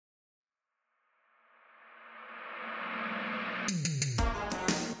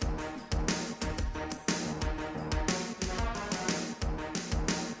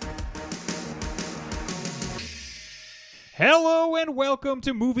Hello and welcome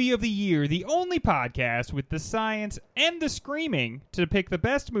to Movie of the Year, the only podcast with the science and the screaming to pick the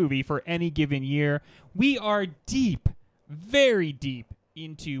best movie for any given year. We are deep, very deep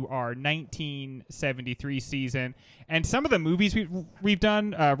into our 1973 season, and some of the movies we've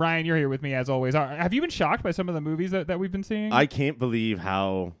done, Ryan, you're here with me as always. Have you been shocked by some of the movies that we've been seeing? I can't believe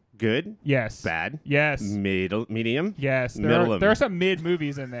how good, yes, bad, yes, medium, yes. There are some mid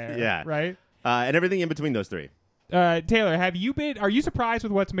movies in there, yeah, right, and everything in between those three. Taylor, are you surprised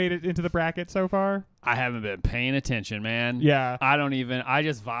with what's made it into the bracket so far? I haven't been paying attention, man. Yeah. I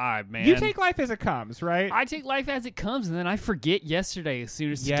just vibe, man. You take life as it comes, right? I take life as it comes, and then I forget yesterday as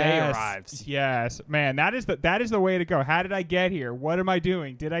soon as today arrives. Yes, man, that is the way to go. How did I get here? What am I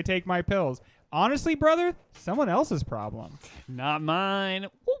doing? Did I take my pills? Honestly, brother, someone else's problem. Not mine.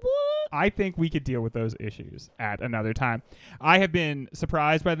 I think we could deal with those issues at another time. I have been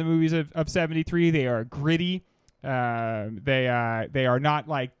surprised by the movies of 73. They are gritty. They are not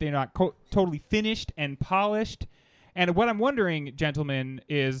totally finished and polished. And what I'm wondering, gentlemen,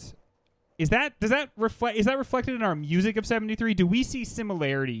 is that reflected in our music of 73? Do we see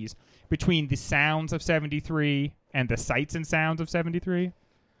similarities between the sounds of 73 and the sights and sounds of 73?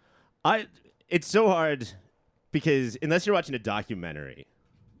 It's so hard because unless you're watching a documentary,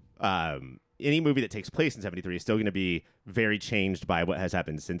 any movie that takes place in 73 is still going to be very changed by what has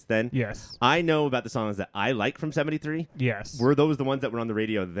happened since then. Yes. I know about the songs that I like from 73. Yes. Were those the ones that were on the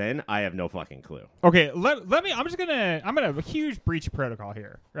radio then? I have no fucking clue. Okay, I'm gonna have a huge breach of protocol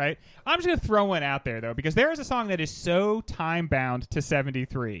here, right? I'm just gonna throw one out there though, because there is a song that is so time bound to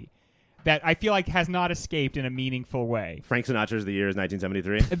 73 that I feel like has not escaped in a meaningful way. Frank Sinatra's The Year is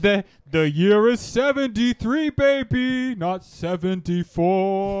 1973. The year is 73, baby, not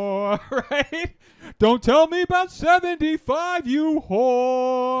 74, right? Don't tell me about 75, you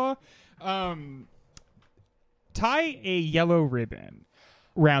whore. Tie a yellow ribbon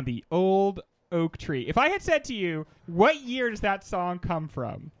around the old oak tree. If I had said to you, what year does that song come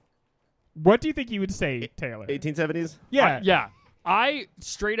from? What do you think you would say, Taylor? 1870s? Yeah. I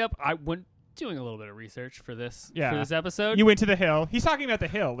went doing a little bit of research for this episode. You went to the Hill. He's talking about the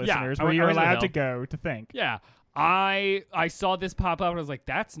Hill, listeners, where you're allowed to go to think. Yeah. I saw this pop up and I was like,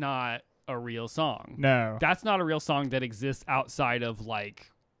 that's not a real song. No. That's not a real song that exists outside of like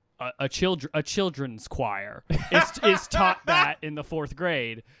a children's choir. It's taught that in the 4th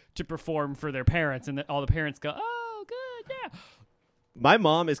grade to perform for their parents, and all the parents go, "Oh, good, yeah." My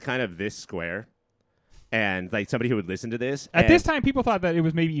mom is kind of this square. And like somebody who would listen to this at this time, people thought that it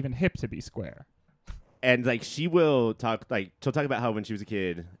was maybe even hip to be square. And like she'll talk about how when she was a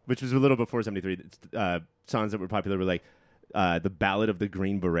kid, which was a little before 73, songs that were popular were like the Ballad of the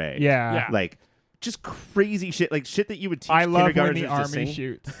Green Beret. Yeah. Like just crazy shit, like shit that you would teach I love when the kindergartners to army sing.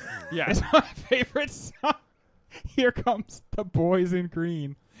 shoots. Yeah, it's my favorite song. Here comes the boys in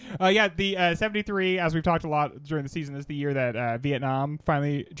green. The 73, as we've talked a lot during the season, is the year that Vietnam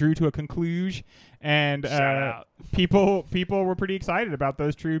finally drew to a conclusion, and people were pretty excited about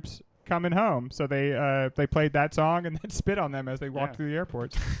those troops coming home. So they played that song and then spit on them as they walked through the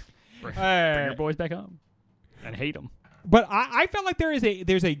airports. Bring your boys back home and hate them. But I felt like there's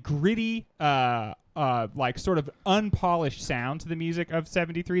a gritty, like sort of unpolished sound to the music of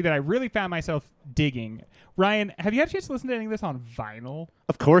 73 that I really found myself digging. Ryan, have you had a chance to listen to any of this on vinyl?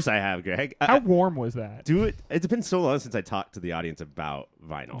 Of course I have, Greg. How warm was that? It's been so long since I talked to the audience about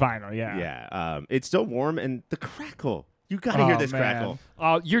vinyl. Vinyl, yeah. Yeah. It's still warm, and the crackle. You got to hear this crackle.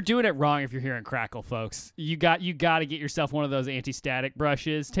 Oh, you're doing it wrong if you're hearing crackle, folks. You got to get yourself one of those anti-static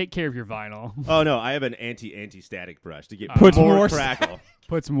brushes. Take care of your vinyl. Oh no, I have an anti-static brush to get more crackle.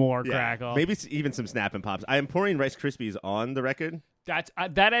 Puts more crackle. Maybe even some snap and pops. I am pouring Rice Krispies on the record.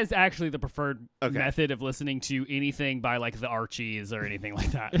 That is actually the preferred method of listening to anything by like the Archies or anything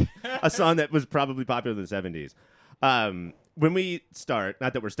like that. A song that was probably popular in the 70s. When we start,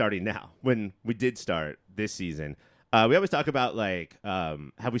 not that we're starting now, when we did start this season, we always talk about like,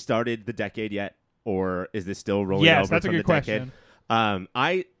 have we started the decade yet? Or is this still rolling over that's from a good the question. decade?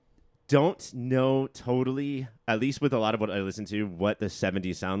 I don't know totally, at least with a lot of what I listen to, what the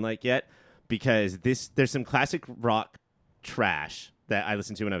 70s sound like yet. Because there's some classic rock trash that I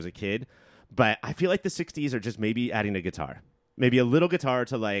listened to when I was a kid. But I feel like the 60s are just maybe adding a guitar. Maybe a little guitar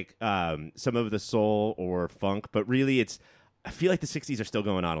to like some of the soul or funk. But really, I feel like the 60s are still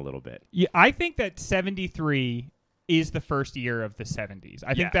going on a little bit. Yeah, I think that 73 is the first year of the 70s.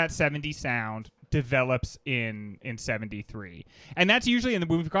 I think that 70s sound develops in 73. And that's usually, when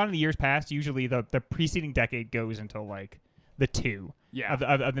we've gone in the years past, usually the preceding decade goes until like the 2 of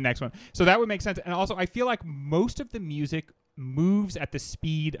the next one. So that would make sense. And also, I feel like most of the music moves at the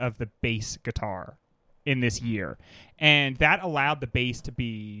speed of the bass guitar in this year, and that allowed the bass to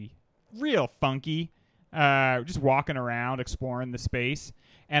be real funky, just walking around, exploring the space.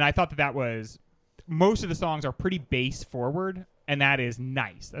 And I thought that was most of the songs are pretty bass forward, and that is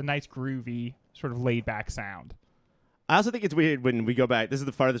nice, a nice groovy sort of laid back sound. I also think it's weird when we go back. This is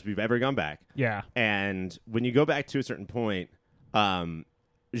the farthest we've ever gone back. Yeah. And when you go back to a certain point,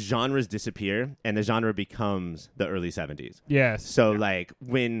 genres disappear and the genre becomes the early 70s. Yes. So like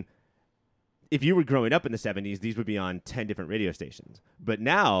if you were growing up in the 70s, these would be on 10 different radio stations. But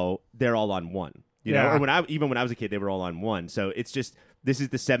now they're all on one. You know, or when I was a kid, they were all on one. So it's just, this is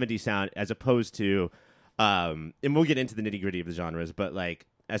the 70s sound as opposed to, and we'll get into the nitty gritty of the genres, but like,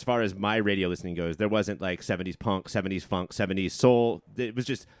 as far as my radio listening goes, there wasn't like 70s punk, 70s funk, 70s soul. It was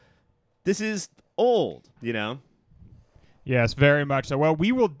just, this is old, you know? Yes, very much so. Well,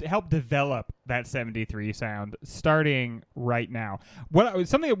 we will help develop that 73 sound starting right now.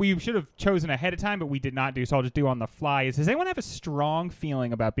 Something that we should have chosen ahead of time, but we did not do, so I'll just do on the fly, is does anyone have a strong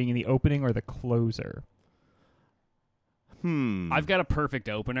feeling about being in the opening or the closer? I've got a perfect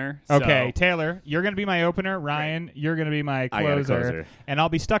opener. Okay, so. Taylor, you're going to be my opener. Ryan, you're going to be my I got a closer. closer. And I'll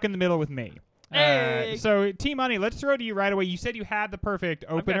be stuck in the middle with me. Hey! So, T-Money, let's throw to you right away. You said you had the perfect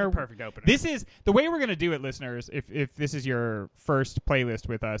opener. I've got the perfect opener. This is the way we're going to do it, listeners, if this is your first playlist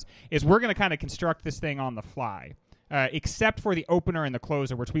with us, is we're going to kind of construct this thing on the fly. Except for the opener and the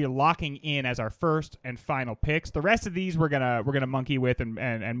closer, which we are locking in as our first and final picks. The rest of these we're gonna monkey with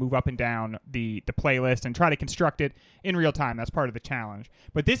and move up and down the playlist and try to construct it in real time. That's part of the challenge.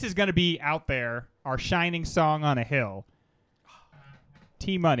 But this is gonna be out there, our shining song on a hill.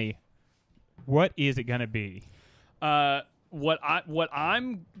 T-Money, what is it gonna be? What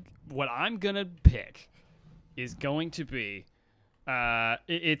I'm gonna pick is going to be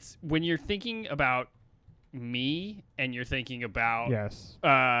it's when you're thinking about me and you're thinking about Yes.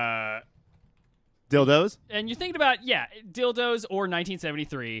 Dildos? And you're thinking about dildos or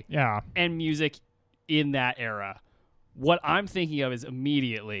 1973 and music in that era. What I'm thinking of is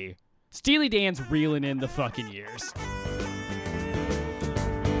immediately Steely Dan's Reelin' in the Fucking Years. Oh,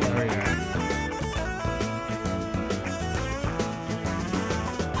 yeah.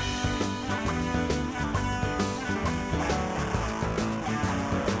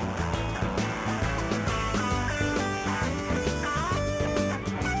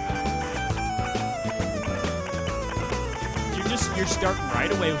 You're starting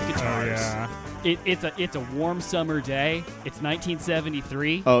right away with guitars. Oh, yeah. It's a warm summer day. It's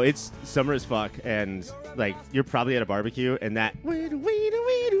 1973. Oh, it's summer as fuck, and like you're probably at a barbecue, and that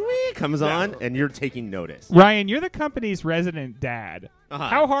comes on, and you're taking notice. Ryan, you're the company's resident dad. Uh-huh.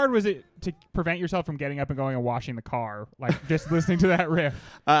 How hard was it to prevent yourself from getting up and going and washing the car, like just listening to that riff?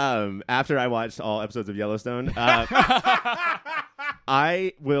 After I watched all episodes of Yellowstone,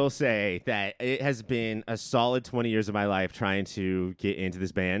 I will say that it has been a solid 20 years of my life trying to get into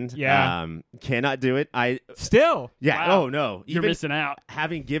this band. Yeah. Cannot do it. Still? Yeah. Wow. Oh, no. You're missing out.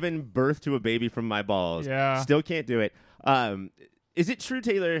 Having given birth to a baby from my balls. Yeah. Still can't do it. Is it true,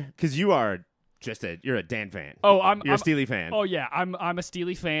 Taylor? Because you're a Dan fan. Oh, You're a Steely fan. Oh yeah, I'm a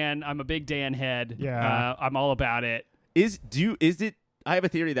Steely fan. I'm a big Dan head. Yeah. I'm all about it. I have a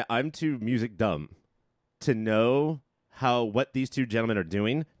theory that I'm too music dumb to know what these two gentlemen are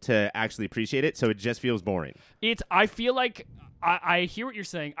doing to actually appreciate it, so it just feels boring. I feel like I hear what you're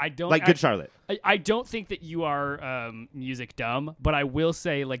saying. I don't Like Good Charlotte. I don't think that you are music dumb, but I will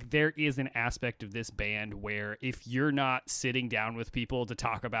say like there is an aspect of this band where if you're not sitting down with people to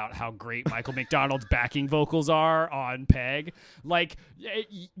talk about how great Michael McDonald's backing vocals are on Peg, like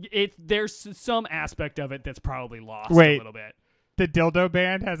there's some aspect of it that's probably lost a little bit. The Dildo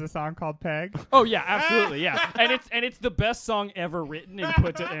Band has a song called Peg. Oh yeah, absolutely, yeah, and it's the best song ever written and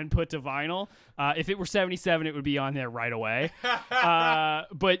put to vinyl. If it were 77, it would be on there right away.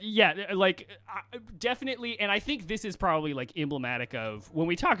 But yeah, like definitely, and I think this is probably like emblematic of when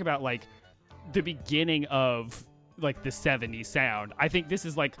we talk about like the beginning of like the 70s sound. I think this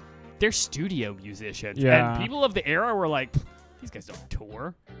is like they're studio musicians, and people of the era were like, these guys don't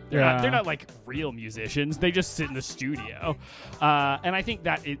tour. They're not like real musicians. They just sit in the studio. And I think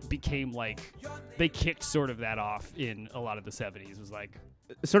that it became like they kicked sort of that off in a lot of the 70s. It was like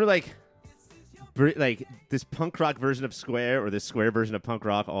sort of like this punk rock version of Square or this Square version of punk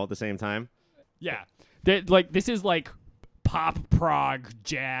rock all at the same time. Yeah. Like this is like pop prog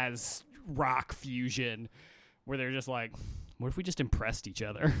jazz rock fusion where they're just like, what if we just impressed each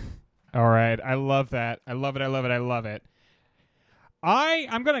other? All right. I love that. I love it.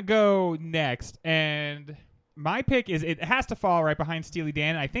 I'm going to go next, and my pick is it has to fall right behind Steely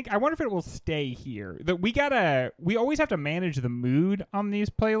Dan. I wonder if it will stay here. We always have to manage the mood on these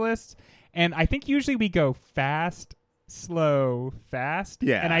playlists, And I think usually we go fast, slow, fast.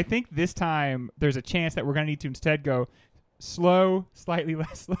 Yeah. And I think this time there's a chance that we're going to need to instead go slow, slightly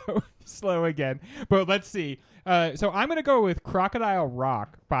less slow, slow again. But let's see. So I'm going to go with Crocodile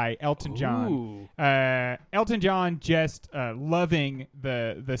Rock by Elton John. Elton John just loving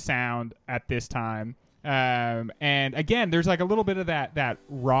the sound at this time. And again, there's like a little bit of that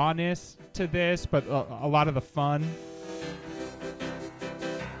rawness to this, but a lot of the fun.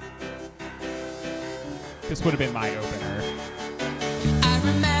 This would have been my opener. I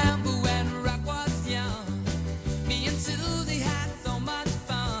remember when rock was young. Me and Susie had so much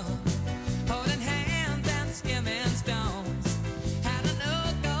fun. Holding hands and skimming stones. Had an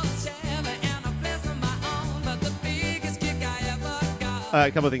old gold Chevy and a place of my own. But the biggest kick I ever got.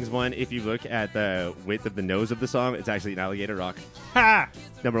 A couple of things. One, if you look at the width of the nose of the song, it's actually an alligator rock. Ha!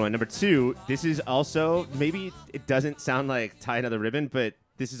 Number one. Number two, this is also, maybe it doesn't sound like Tie Another Ribbon, but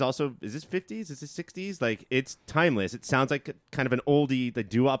this is also, is this 50s? Is this 60s? Like, it's timeless. It sounds like kind of an oldie, the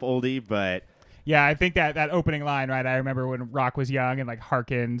doo-wop oldie, but... Yeah, I think that opening line, right? I remember when rock was young and like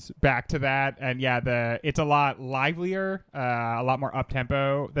harkens back to that. And yeah, it's a lot livelier, a lot more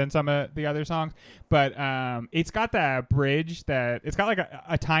up-tempo than some of the other songs. But it's got that bridge it's got like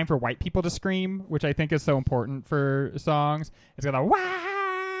a time for white people to scream, which I think is so important for songs. It's got a wah!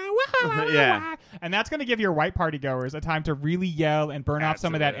 Yeah. And that's going to give your white party goers a time to really yell and burn off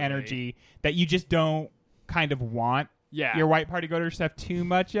some of that Absolutely. energy that you just don't kind of want your white party goers to have too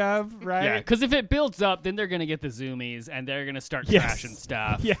much of, right? Yeah, because if it builds up, then they're going to get the zoomies and they're going to start crashing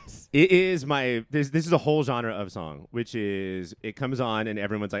stuff. Yes. It is this is a whole genre of song, which is, it comes on and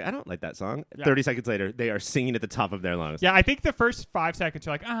everyone's like, I don't like that song. Yeah. 30 seconds later, they are singing at the top of their lungs. Yeah, I think the first 5 seconds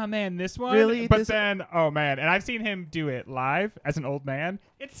you're like, oh man, this one? Really? But then, oh man. And I've seen him do it live as an old man.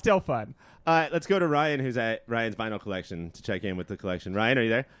 It's still fun. Let's go to Ryan, who's at Ryan's vinyl collection, to check in with the collection. Ryan, are you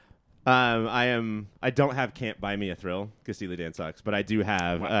there? I don't have Can't Buy Me a Thrill because Steely Dan sucks, but I do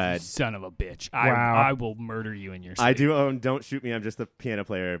have You son of a bitch. Wow. I will murder you in your sleep. I do own Don't Shoot Me, I'm Just the Piano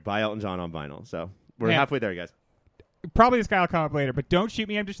Player by Elton John on vinyl. So we're Man. halfway there, guys. Probably this guy will come up later, but Don't Shoot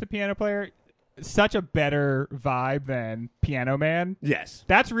Me, I'm Just the Piano Player. Such a better vibe than Piano Man. Yes.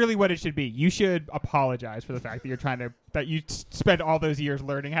 That's really what it should be. You should apologize for the fact that you spent all those years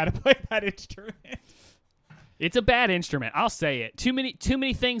learning how to play that instrument. It's a bad instrument. I'll say it. Too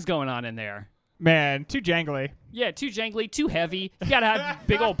many things going on in there. Man, too jangly. Yeah, too jangly, too heavy. You gotta have a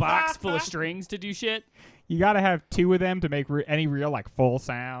big old box full of strings to do shit. You got to have two of them to make any real like full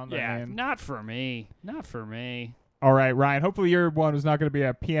sound. Yeah, I mean. not for me. Not for me. All right, Ryan. Hopefully your one is not going to be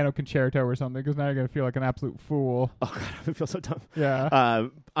a piano concerto or something, because now you're going to feel like an absolute fool. Oh, God, I feel so dumb. Yeah.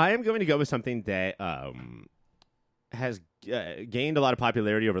 I am going to go with something that has gained a lot of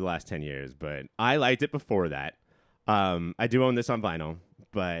popularity over the last 10 years, but I liked it before that. I do own this on vinyl,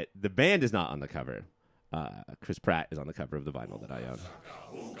 but the band is not on the cover. Chris Pratt is on the cover of the vinyl that I own.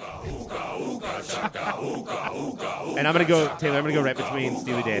 And I'm going to go, Taylor, I'm going to go right between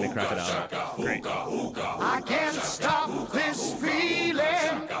Steely Dan and Crocodile. Great. I can't stop this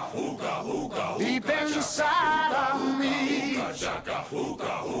feeling deep inside of me.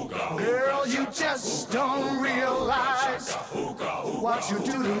 Girl, you just don't realize what you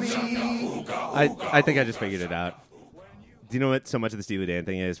do to me. I think I just figured it out. Do you know what so much of the Steely Dan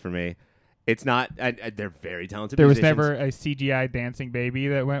thing is for me? It's not. They're very talented. There was musicians. never a CGI dancing baby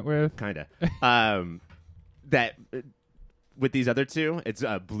that went with. Kinda. That with these other two, it's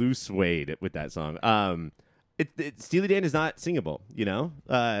blue suede with that song. Steely Dan is not singable. You know,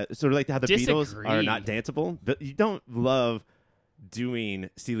 sort of like how the Beatles are not danceable. But you don't love doing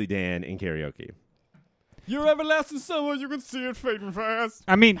Steely Dan in karaoke. Your everlasting summer, you can see it fading fast.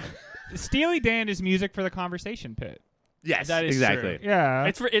 I mean, Steely Dan is music for the conversation pit. Yes, That is exactly. true. Yeah.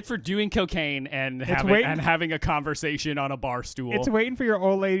 It's for doing cocaine and waiting- having a conversation on a bar stool. It's waiting for your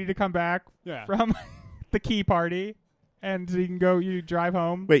old lady to come back Yeah. from the key party, and so you drive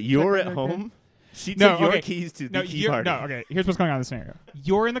home. Wait, you're check at in home? She No, took your okay. keys to No, the key party. no, okay. Here's what's going on in the scenario.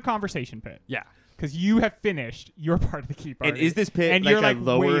 You're in the conversation pit. Yeah. Because you have finished your part of the key party. And is this pit and like you're a like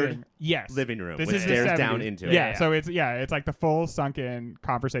lowered waiting. Yes. living room This with is the stairs 70s. down into it? Yeah, so it's like the full sunken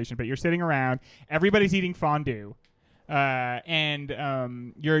conversation, but you're sitting around, everybody's eating fondue.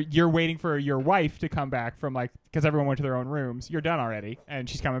 And you're waiting for your wife to come back from because everyone went to their own rooms. You're done already, and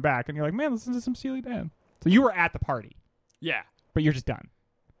she's coming back, and you're like, man, listen to some Steely Dan. So you were at the party, Yeah. but you're just done.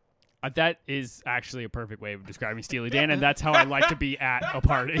 That is actually a perfect way of describing Steely Dan, and that's how I like to be at a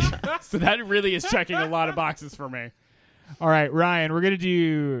party. So that really is checking a lot of boxes for me. All right, Ryan, we're gonna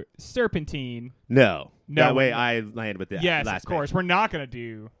do Serpentine. No. No. That way I land with the Yes, last of course. pick. We're not gonna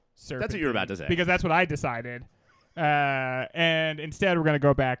do Serpentine. That's what you were about to say. Because that's what I decided. And instead, we're going to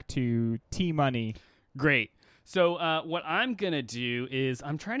go back to T-Money. Great. So what I'm gonna do is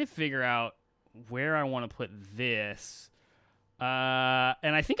I'm trying to figure out where I want to put this, and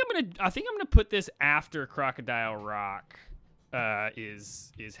I think I'm gonna put this after Crocodile Rock.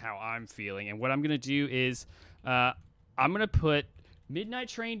 Is how I'm feeling, and what I'm gonna do is I'm gonna put Midnight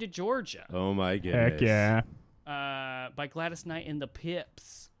Train to Georgia. Oh my goodness. Heck yeah. By Gladys Knight and the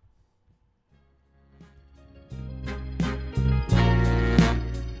Pips.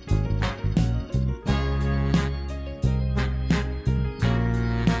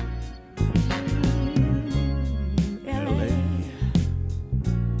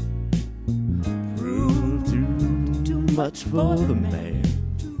 Much for the man.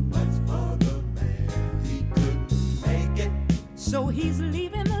 He couldn't make it, so he's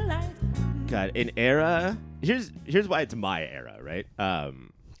leaving the life. God, an era. Here's why it's my era, right?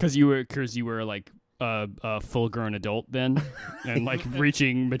 Because you were like a full-grown adult then, and like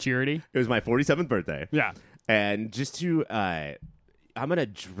reaching maturity. It was my 47th birthday. Yeah. And just to, I'm gonna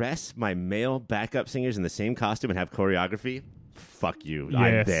dress my male backup singers in the same costume and have choreography. Fuck you.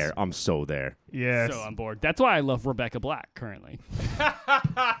 I'm Yes. there. I'm so there. Yes. So on board. That's why I love Rebecca Black currently.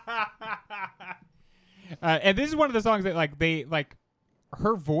 And this is one of the songs that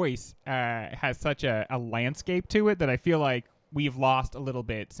her voice has such a landscape to it that I feel like we've lost a little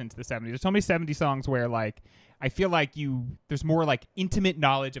bit since the 70s. There's so many 70s songs where like I feel like there's more like intimate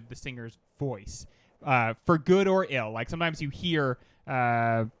knowledge of the singer's voice, for good or ill. Like sometimes you hear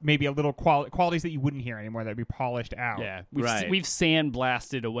maybe a little qualities that you wouldn't hear anymore that'd be polished out. Yeah, Right. we've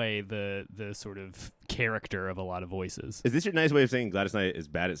sandblasted away the sort of character of a lot of voices. Is this your nice way of saying Gladys Knight is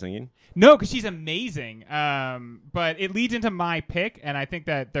bad at singing? No, because she's amazing. But it leads into my pick, and I think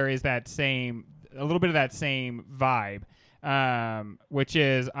that there is a little bit of that same vibe, which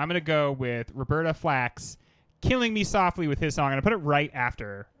is I'm going to go with Roberta Flack's Killing Me Softly with his song. I'm going to put it right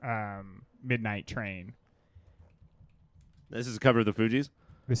after Midnight Train. This is a cover of the Fugees.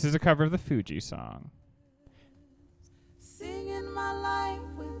 This is a cover of the Fuji song. Singing my life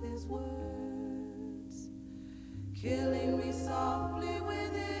with his words, killing me softly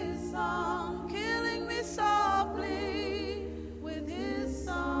with his song, killing me softly with his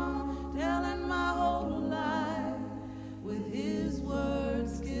song, telling my whole life with his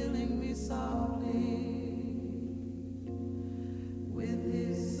words, killing me softly with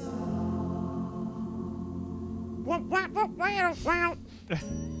his song.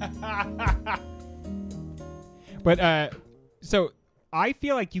 But so I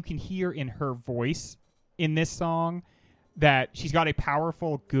feel like you can hear in her voice in this song that she's got a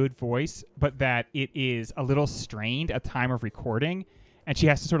powerful, good voice, but that it is a little strained at time of recording, and she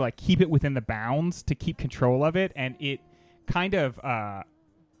has to sort of like keep it within the bounds to keep control of it, and it kind of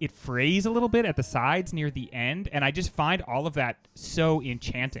it frays a little bit at the sides near the end, and I just find all of that so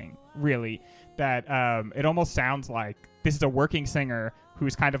enchanting, really, that it almost sounds like this is a working singer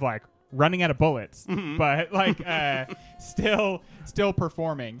who's kind of like running out of bullets, but like still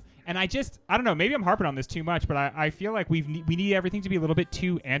performing. And I don't know, maybe I'm harping on this too much, but I feel like we need everything to be a little bit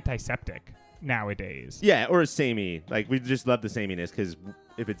too antiseptic nowadays. Yeah, or samey. Like, we just love the sameness because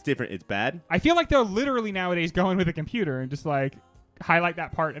if it's different, it's bad. I feel like they're literally nowadays going with a computer and just like highlight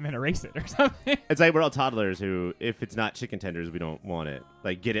that part and then erase it or something. It's like we're all toddlers who, if it's not chicken tenders, we don't want it.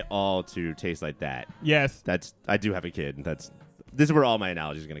 Like, get it all to taste like that. Yes. I do have a kid. This is where all my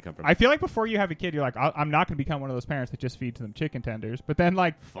analogies are going to come from. I feel like before you have a kid, you're like, I'm not going to become one of those parents that just feeds them chicken tenders. But then,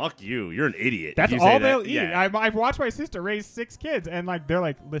 like, Fuck you. You're an idiot. that's if you say all that. they'll eat. Yeah. I've watched my sister raise 6 kids, and like they're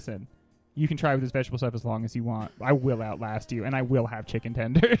like, listen, you can try with this vegetable stuff as long as you want. I will outlast you, and I will have chicken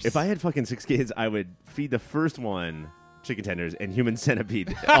tenders. If I had fucking 6 kids, I would feed the first one chicken tenders and human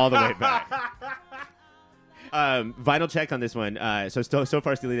centipede all the way back. Vinyl check on this one. So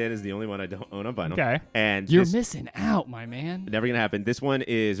far, Steely Dan is the only one I don't own on vinyl. Okay. And You're this- missing out, my man. never gonna happen. This one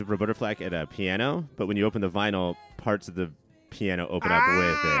is Roberta Flack at a piano, but when you open the vinyl, parts of the piano open up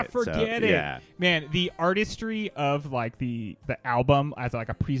with it. Forget so, it. Yeah. Man, the artistry of like the album as like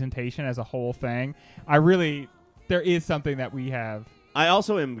a presentation as a whole thing, there is something that we have. I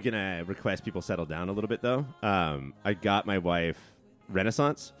also am gonna request people settle down a little bit though. I got my wife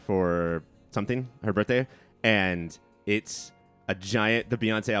Renaissance for something, her birthday, and it's a giant. The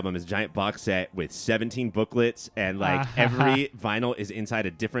Beyonce album is a giant box set with 17 booklets, and like every vinyl is inside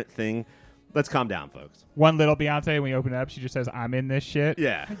a different thing. Let's calm down, folks. One little Beyonce, when you open it up, she just says, "I'm in this shit."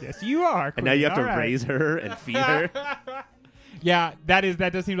 Yeah. Yes, you are. And now you have to All right. raise her and feed her. Yeah, that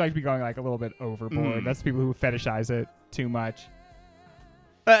does seem like to be going like a little bit overboard. Mm. That's people who fetishize it too much.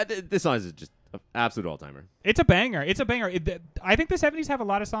 This song is just absolute all timer. It's a banger. It's a banger. I think the 70s have a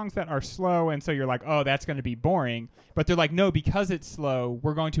lot of songs that are slow, and so you're like, oh, that's going to be boring. But they're like, no, because it's slow,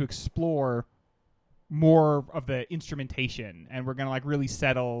 we're going to explore more of the instrumentation, and we're going to like really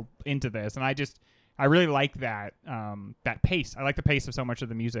settle into this. And I really like that that pace. I like the pace of so much of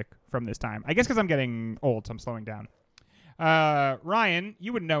the music from this time. I guess because I'm getting old, so I'm slowing down. Ryan,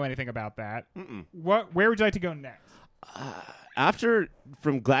 you wouldn't know anything about that. Mm-mm. Where would you like to go next? After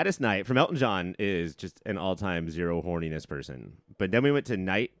from Gladys Knight, from Elton John is just an all-time zero horniness person. But then we went to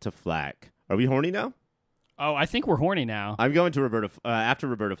Night to Flag. Are we horny now? Oh, I think we're horny now. I'm going to after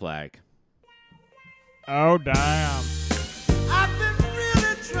Roberta Flack. Oh, damn. I've been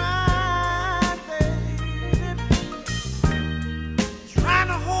really trying, baby, trying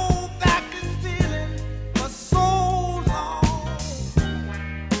to hold back this feeling for so long.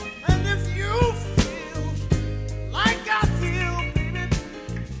 And if you feel like I feel, baby,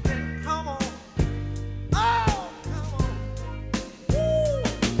 then come on. Oh, come on. Woo.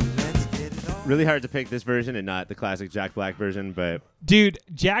 Let's get it on. Really hard to pick this version and not the classic Jack Black version, but Dude,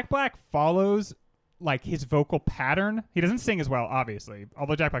 Jack Black follows like his vocal pattern. He doesn't sing as well, obviously,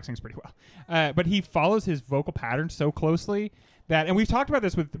 although Jack Black sings pretty well. But he follows his vocal pattern so closely that, and we've talked about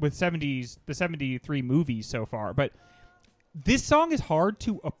this with 70s, the 73 movies so far, but this song is hard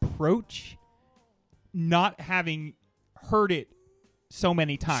to approach not having heard it so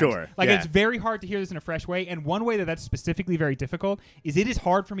many times. Sure, Like, yeah. it's very hard to hear this in a fresh way, and one way that's specifically very difficult is it is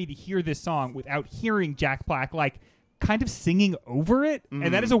hard for me to hear this song without hearing Jack Black, like, kind of singing over it,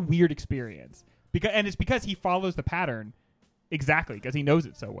 and that is a weird experience. It's because he follows the pattern exactly because he knows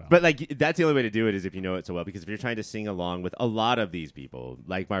it so well. But like that's the only way to do it is if you know it so well. Because if you're trying to sing along with a lot of these people,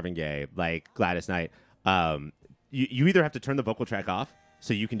 like Marvin Gaye, like Gladys Knight, you either have to turn the vocal track off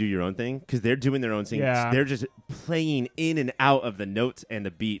so you can do your own thing because they're doing their own thing. Yeah. They're just playing in and out of the notes and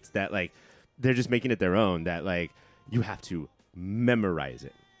the beats that like they're just making it their own. That like you have to memorize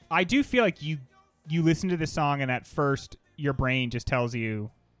it. I do feel like you listen to this song and at first your brain just tells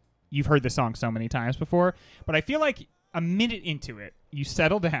you you've heard the song so many times before, but I feel like a minute into it, you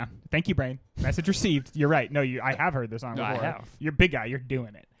settle down. Thank you, brain. Message received. You're right. No, I have heard the song No, I before. have. You're a big guy. You're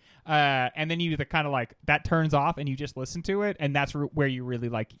doing it. And then you kind of like that turns off, and you just listen to it, and that's where you really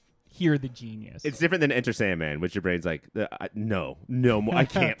like hear the genius. It's different than Enter Sandman, which your brain's like, no more. I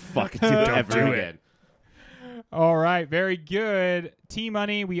can't fucking do it ever do it. again. All right, very good.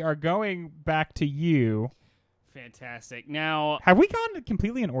 T-Money, we are going back to you. Fantastic. Now, Have we gone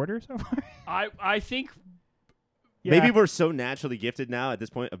completely in order so far? I think Yeah. Maybe we're so naturally gifted now at this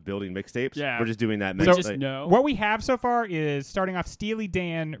point of building mixtapes. Yeah. We're just doing that. we So- just know. What we have so far is starting off Steely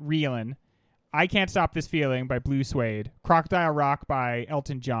Dan Reelin', I Can't Stop This Feeling by Blue Suede, Crocodile Rock by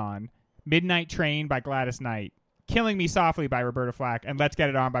Elton John, Midnight Train by Gladys Knight, Killing Me Softly by Roberta Flack, and Let's Get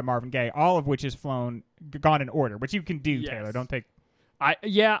It On by Marvin Gaye, all of which is gone in order, which you can do, Yes. Taylor. Don't take... I'm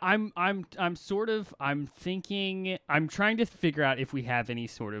thinking, I'm trying to figure out if we have any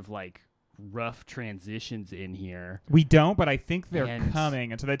sort of like rough transitions in here. We don't, but I think they're And-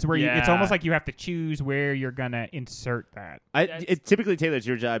 coming, and so that's where it's Yeah. almost like you have to choose where you're going to insert that. Typically, Taylor, it's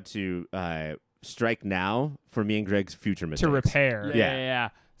your job to strike now for me and Greg's future mistakes. To repair. Yeah.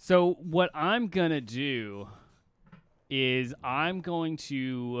 So what I'm gonna do is I'm going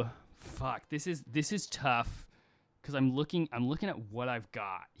to this is tough because I'm looking at what I've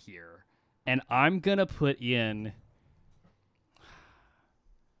got here, and I'm gonna put in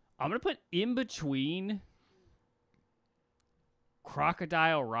between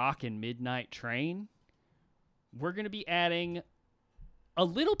Crocodile Rock and Midnight Train. We're gonna be adding a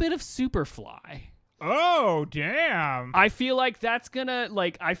little bit of Superfly. Oh, damn. I feel like that's gonna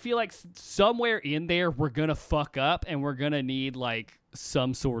somewhere in there we're gonna fuck up and we're gonna need like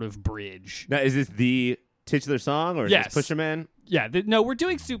some sort of bridge. Now, is this the titular song or is Yes. this Pusha Man? Yeah, no, we're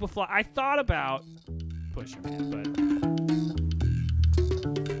doing Superfly. I thought about Pusha Man, but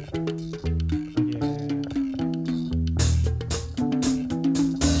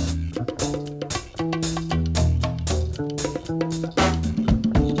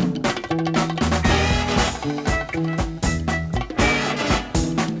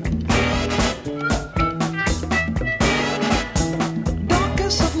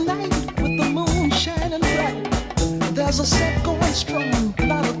Darkest of night with the moon shining bright. There's a set going strong, a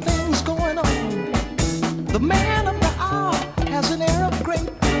lot of things going on. The man of the hour has an air of great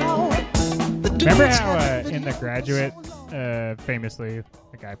power. Remember how in The Graduate, famously,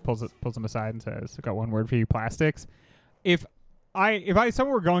 the guy pulls him aside and says, "I've got one word for you, plastics." If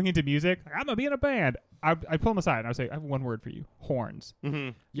someone were going into music, like, I'm gonna be in a band, I'd pull him aside and I would say, "I have one word for you, horns."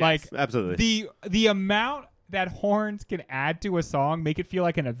 Mm-hmm. Like Absolutely. the amount that horns can add to a song, make it feel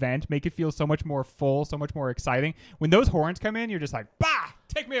like an event, make it feel so much more full, so much more exciting. When those horns come in, you're just like, bah,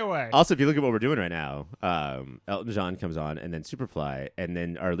 take me away. Also, if you look at what we're doing right now, Elton John comes on, and then Superfly, and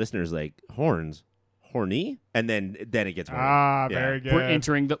then our listeners like horns, horny, and then it gets horny. Ah, Yeah. very good.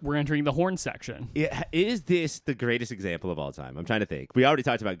 We're entering the horn section. Is this the greatest example of all time? I'm trying to think. We already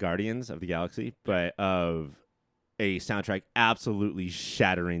talked about Guardians of the Galaxy, but of a soundtrack absolutely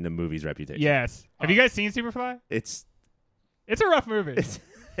shattering the movie's reputation. Yes. Have you guys seen Superfly? It's It's a rough movie. it's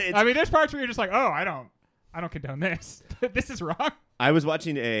I mean, there's parts where you're just like, oh, I don't condone this. This is wrong. I was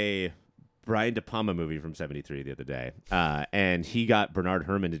watching a Brian De Palma movie from '73 the other day, and he got Bernard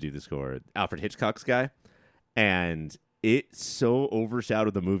Herrmann to do the score, Alfred Hitchcock's guy, and it so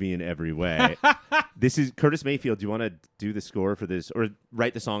overshadowed the movie in every way. This is Curtis Mayfield. Do you want to do the score for this or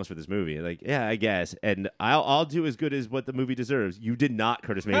write the songs for this movie? Like, yeah, I guess. And I'll do as good as what the movie deserves. You did not,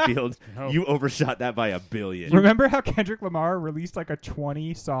 Curtis Mayfield. No. You overshot that by 1 billion. Remember how Kendrick Lamar released like a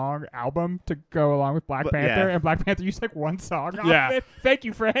 20-song album to go along with Black Panther, yeah. and Black Panther used like one song off Yeah. it? Thank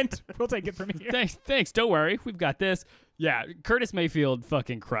you, friend. We'll take it from here. Thanks. Don't worry, we've got this. Yeah, Curtis Mayfield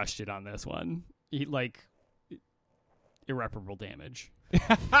fucking crushed it on this one. He irreparable damage.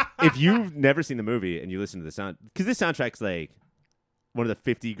 If you've never seen the movie and you listen to the sound, because this soundtrack's like one of the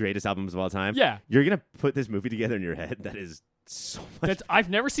 50 greatest albums of all time. Yeah. You're going to put this movie together in your head. That is so much. I've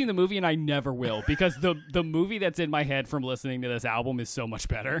never seen the movie and I never will because the movie that's in my head from listening to this album is so much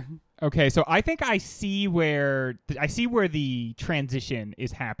better. Okay, so I think I see where the transition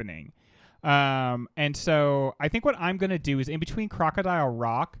is happening, and so I think what I'm gonna do is in between Crocodile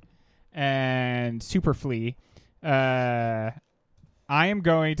Rock and Super Flea, I am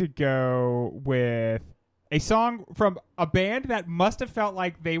going to go with a song from a band that must have felt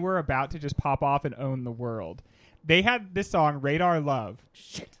like they were about to just pop off and own the world. They had this song, Radar Love,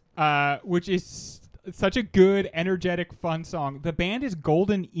 which is such a good, energetic, fun song. The band is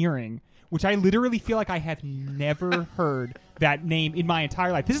Golden Earring, which I literally feel like I have never heard that name in my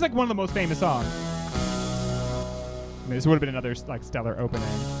entire life. This is like one of the most famous songs. I mean, this would have been another like stellar opening.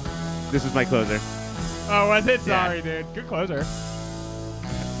 This is my closer. Oh, was it? Yeah. Sorry, dude. Good closer.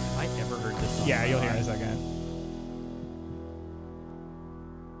 Have I ever heard this song? Yeah, you'll hear it in a second.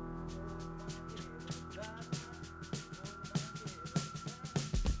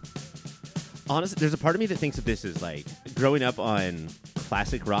 Honestly, there's a part of me that thinks that this is like growing up on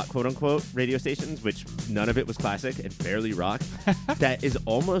classic rock, quote unquote, radio stations, which none of it was classic and barely rock. That is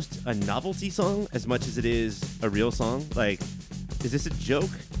almost a novelty song as much as it is a real song. Like, is this a joke?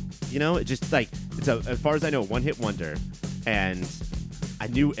 You know, it just like it's as far as I know, one hit wonder, and I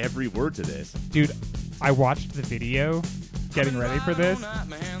knew every word to this. Dude, I watched the video getting ready for this,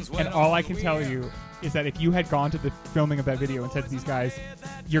 and all I can tell you is that if you had gone to the filming of that video and said to these guys,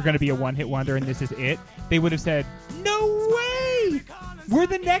 you're going to be a one-hit wonder and this is it, they would have said, no way! We're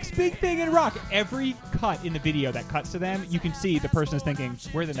the next big thing in rock. Every cut in the video that cuts to them, you can see the person is thinking,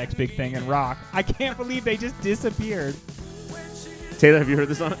 we're the next big thing in rock. I can't believe they just disappeared. Taylor, have you heard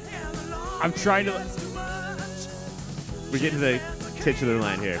this song? I'm trying to. We're getting to the titular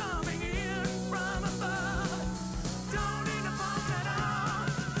line here.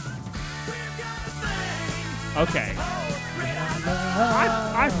 Okay.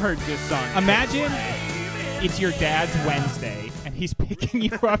 I've heard this song. Imagine it's your dad's Wednesday, and he's picking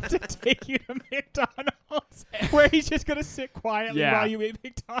you up to take you to McDonald's, where he's just going to sit quietly Yeah. while you eat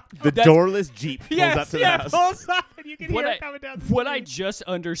McDonald's. The doorless Jeep pulls up to the house. pulls up, and you can What hear I, it coming down the what I street. just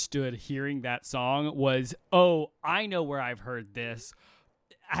understood hearing that song was, oh, I know where I've heard this.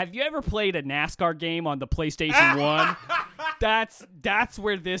 Have you ever played a NASCAR game on the PlayStation 1? That's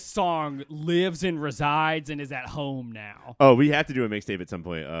where this song lives and resides and is at home now. Oh, we have to do a mixtape at some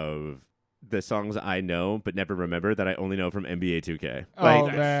point of the songs I know but never remember that I only know from NBA 2K. Oh,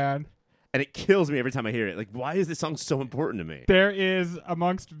 man. And it kills me every time I hear it. Like, why is this song so important to me? There is,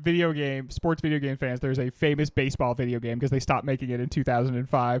 amongst sports video game fans, there's a famous baseball video game because they stopped making it in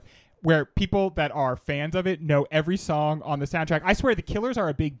 2005, where people that are fans of it know every song on the soundtrack. I swear the Killers are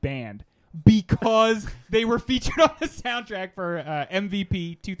a big band because they were featured on the soundtrack for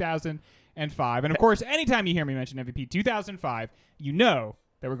MVP 2005. And, of course, anytime you hear me mention MVP 2005, you know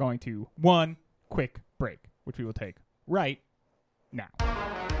that we're going to one quick break, which we will take right now.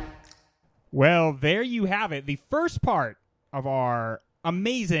 Well, there you have it. The first part of our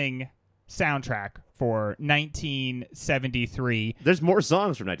amazing soundtrack for 1973. There's more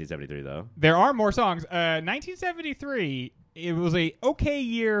songs from 1973, though. There are more songs. 1973, it was a okay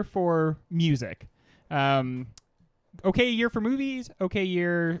year for music. Okay year for movies, okay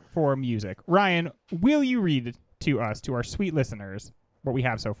year for music. Ryan, will you read to us, to our sweet listeners, what we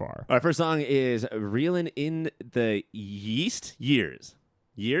have so far. Our first song is Reelin' in the Yeast. Years,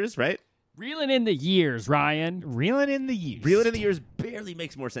 right? Reeling in the years, Ryan. Reeling in the yeast. Reelin' in the Years barely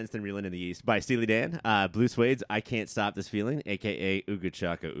makes more sense than Reelin' in the Yeast by Steely Dan. Blue Suede's I Can't Stop This Feeling, a.k.a. Ooga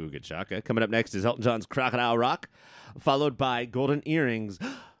Chaka, Ooga Chaka. Coming up next is Elton John's Crocodile Rock, followed by Golden Earrings,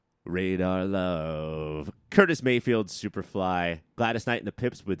 Radar Love, Curtis Mayfield's Superfly, Gladys Knight and the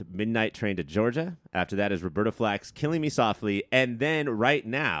Pips with Midnight Train to Georgia. After that is Roberta Flack's Killing Me Softly. And then right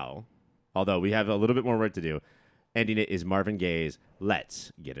now, although we have a little bit more work to do, ending it is Marvin Gaye's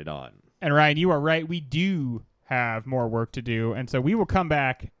Let's Get It On. And Ryan, you are right. We do have more work to do. And so we will come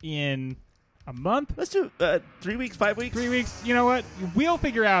back in a month. Let's do 3 weeks, 5 weeks? 3 weeks. You know what? We'll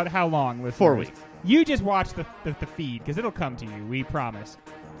figure out how long. Listeners. 4 weeks. You just watch the feed because it'll come to you. We promise.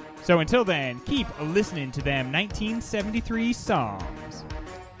 So until then, keep listening to them 1973 songs.